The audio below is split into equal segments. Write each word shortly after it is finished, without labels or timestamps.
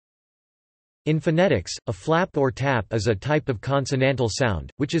In phonetics, a flap or tap is a type of consonantal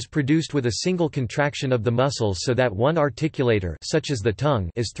sound, which is produced with a single contraction of the muscles so that one articulator, such as the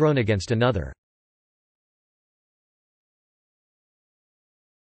tongue, is thrown against another.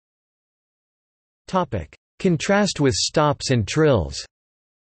 Contrast with stops and trills.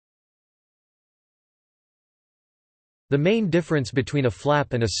 The main difference between a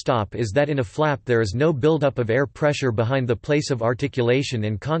flap and a stop is that in a flap there is no buildup of air pressure behind the place of articulation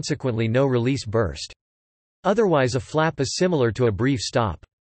and consequently no release burst. Otherwise a flap is similar to a brief stop.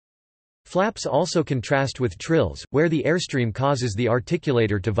 Flaps also contrast with trills, where the airstream causes the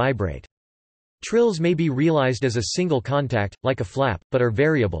articulator to vibrate. Trills may be realized as a single contact, like a flap, but are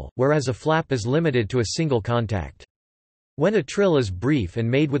variable, whereas a flap is limited to a single contact. When a trill is brief and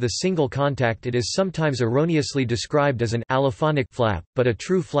made with a single contact, it is sometimes erroneously described as an allophonic flap, but a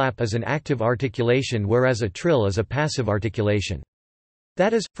true flap is an active articulation whereas a trill is a passive articulation.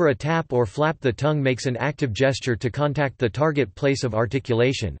 That is, for a tap or flap the tongue makes an active gesture to contact the target place of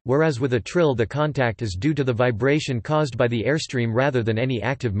articulation, whereas with a trill the contact is due to the vibration caused by the airstream rather than any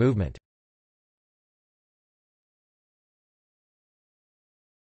active movement.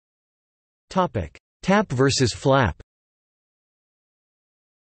 Tap versus flap.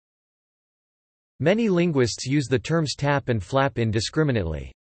 Many linguists use the terms tap and flap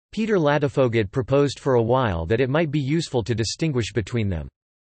indiscriminately. Peter Ladefoged proposed for a while that it might be useful to distinguish between them.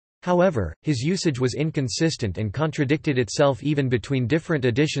 However, his usage was inconsistent and contradicted itself even between different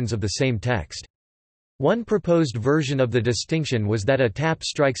editions of the same text. One proposed version of the distinction was that a tap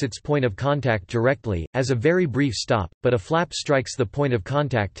strikes its point of contact directly, as a very brief stop, but a flap strikes the point of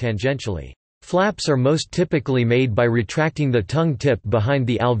contact tangentially. Flaps are most typically made by retracting the tongue tip behind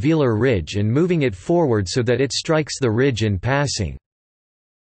the alveolar ridge and moving it forward so that it strikes the ridge in passing.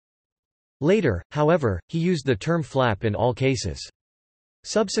 Later, however, he used the term flap in all cases.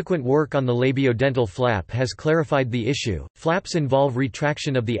 Subsequent work on the labiodental flap has clarified the issue. Flaps involve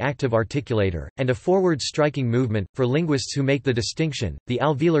retraction of the active articulator, and a forward striking movement. For linguists who make the distinction, the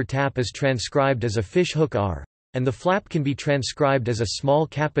alveolar tap is transcribed as a fish hook R, and the flap can be transcribed as a small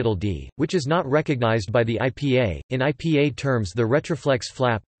capital D, which is not recognized by the IPA. In IPA terms, the Retroflex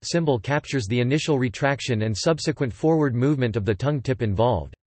flap symbol captures the initial retraction and subsequent forward movement of the tongue tip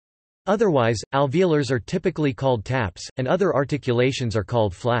involved. Otherwise, alveolars are typically called taps, and other articulations are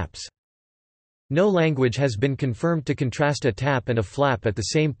called flaps. No language has been confirmed to contrast a tap and a flap at the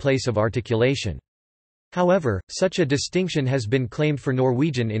same place of articulation. However, such a distinction has been claimed for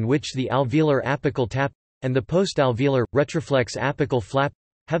Norwegian, in which the alveolar apical tap and the post-alveolar, retroflex apical flap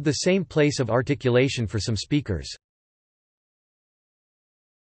have the same place of articulation for some speakers.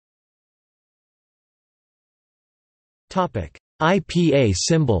 IPA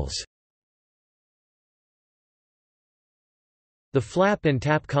symbols. The flap and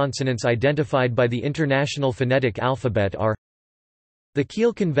tap consonants identified by the International Phonetic Alphabet are: the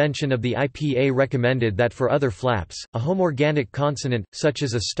Kiel Convention of the IPA recommended that for other flaps, a homorganic consonant, such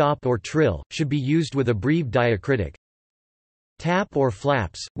as a stop or trill, should be used with a breve diacritic. Tap or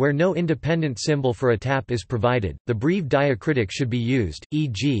flaps, where no independent symbol for a tap is provided, the breve diacritic should be used,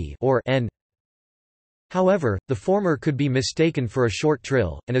 e.g. or n. However, the former could be mistaken for a short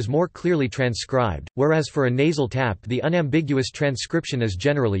trill, and is more clearly transcribed, whereas for a nasal tap the unambiguous transcription is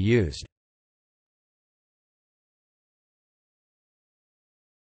generally used.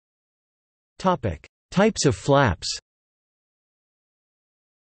 Types of flaps.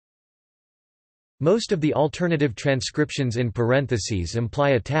 Most of the alternative transcriptions in parentheses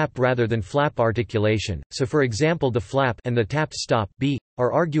imply a tap rather than flap articulation, so for example the flap and the tapped stop b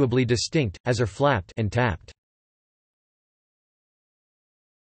are arguably distinct, as are flapped and tapped.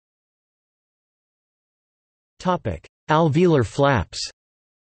 Alveolar flaps.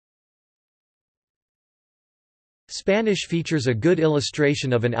 Spanish features a good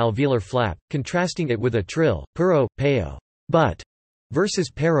illustration of an alveolar flap, contrasting it with a trill, perro, peo, but, versus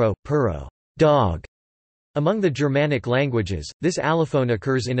perro, purro, dog. Among the Germanic languages, this allophone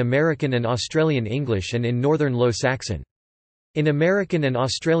occurs in American and Australian English and in Northern Low Saxon. In American and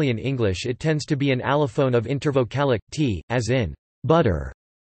Australian English it tends to be an allophone of intervocalic, t, as in, butter,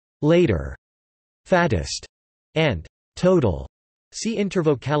 later, fattest, and total. See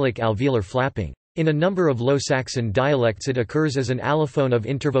intervocalic alveolar flapping. In a number of Low Saxon dialects it occurs as an allophone of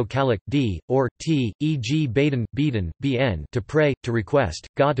intervocalic, d, or, t, e.g. baden, beaten, bn to pray, to request,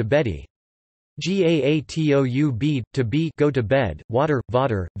 ga to Betty. Gaatoub, to be, go to bed, water,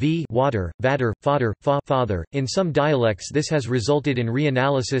 vader, v, water, vader, fodder, fa, father. In some dialects this has resulted in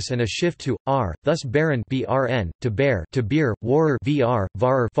reanalysis and a shift to r, thus baron, brn, to bear, to beer, warer, vr,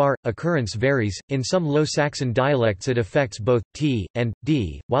 var, far. Occurrence varies. In some Low Saxon dialects it affects both t and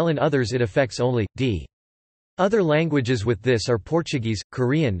d, while in others it affects only d. Other languages with this are Portuguese,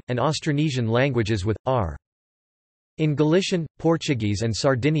 Korean, and Austronesian languages with r. In Galician, Portuguese and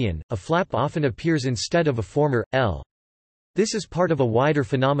Sardinian, a flap often appears instead of a former l. This is part of a wider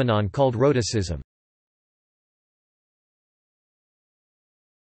phenomenon called rhoticism.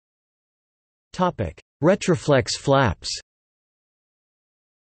 Retroflex flaps.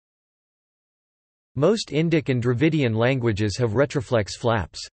 Most Indic and Dravidian languages have retroflex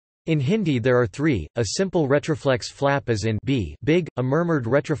flaps. In Hindi there are three, a simple retroflex flap as in b, big, a murmured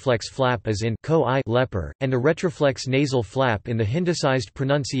retroflex flap as in ko I, leper, and a retroflex nasal flap in the Hindicized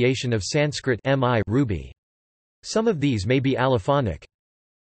pronunciation of Sanskrit mi, ruby. Some of these may be allophonic.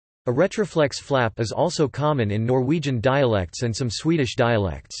 A retroflex flap is also common in Norwegian dialects and some Swedish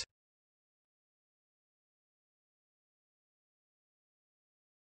dialects.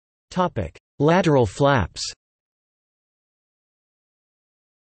 Lateral flaps.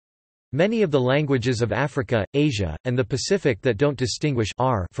 Many of the languages of Africa, Asia, and the Pacific that don't distinguish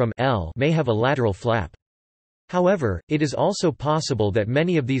r from l may have a lateral flap. However, it is also possible that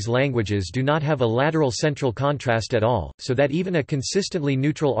many of these languages do not have a lateral central contrast at all, so that even a consistently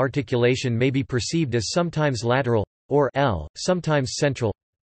neutral articulation may be perceived as sometimes lateral, or l, sometimes central.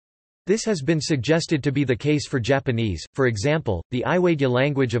 This has been suggested to be the case for Japanese. For example, the Iwadya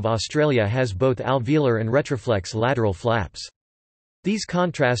language of Australia has both alveolar and retroflex lateral flaps. These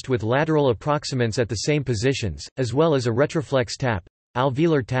contrast with lateral approximants at the same positions, as well as a retroflex tap,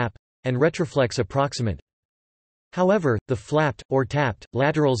 alveolar tap, and retroflex approximant. However, the flapped, or tapped,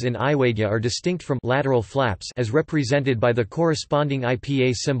 laterals in Iwadya are distinct from lateral flaps as represented by the corresponding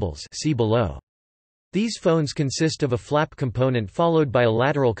IPA symbols, see below. These phones consist of a flap component followed by a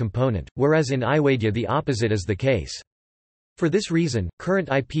lateral component, whereas in Iwadya the opposite is the case. For this reason, current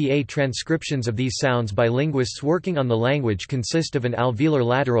IPA transcriptions of these sounds by linguists working on the language consist of an alveolar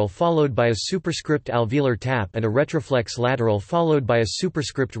lateral followed by a superscript alveolar tap and a retroflex lateral followed by a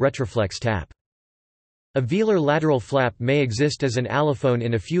superscript retroflex tap. A velar lateral flap may exist as an allophone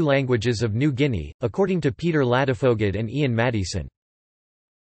in a few languages of New Guinea, according to Peter Ladefoged and Ian Maddieson.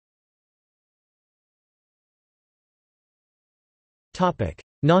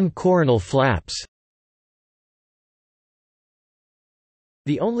 Non-coronal flaps.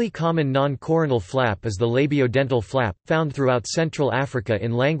 The only common non-coronal flap is the labiodental flap, found throughout Central Africa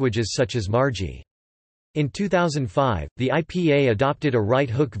in languages such as Margi. In 2005, the IPA adopted a right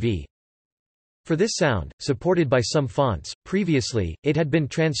hook V for this sound, supported by some fonts. Previously, it had been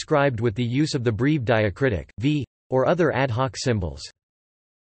transcribed with the use of the breve diacritic, V, or other ad hoc symbols.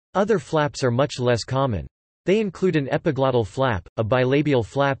 Other flaps are much less common. They include an epiglottal flap, a bilabial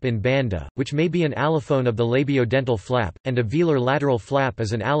flap in Banda, which may be an allophone of the labiodental flap, and a velar lateral flap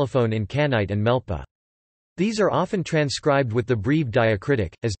as an allophone in Kanite and Melpa. These are often transcribed with the breve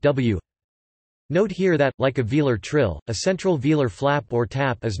diacritic, as W. Note here that, like a velar trill, a central velar flap or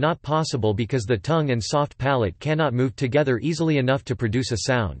tap is not possible because the tongue and soft palate cannot move together easily enough to produce a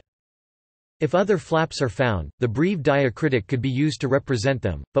sound. If other flaps are found, the breve diacritic could be used to represent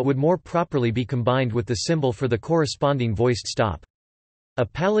them, but would more properly be combined with the symbol for the corresponding voiced stop. A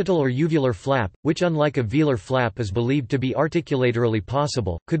palatal or uvular flap, which unlike a velar flap is believed to be articulatorily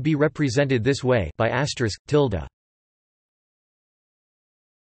possible, could be represented this way by *tilde.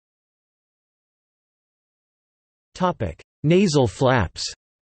 Nasal flaps.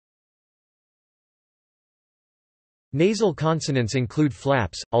 Nasal consonants include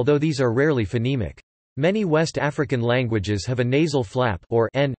flaps, although these are rarely phonemic. Many West African languages have a nasal flap or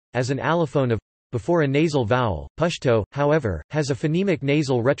n, as an allophone of before a nasal vowel. Pashto, however, has a phonemic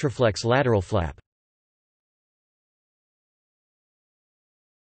nasal retroflex lateral flap.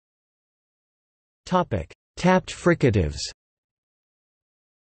 Tapped fricatives.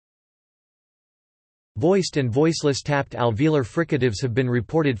 Voiced and voiceless tapped alveolar fricatives have been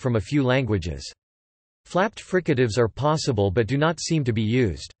reported from a few languages. Flapped fricatives are possible but do not seem to be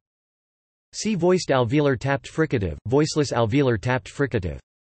used. See voiced alveolar tapped fricative, voiceless alveolar tapped fricative.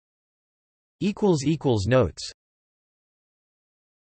 Notes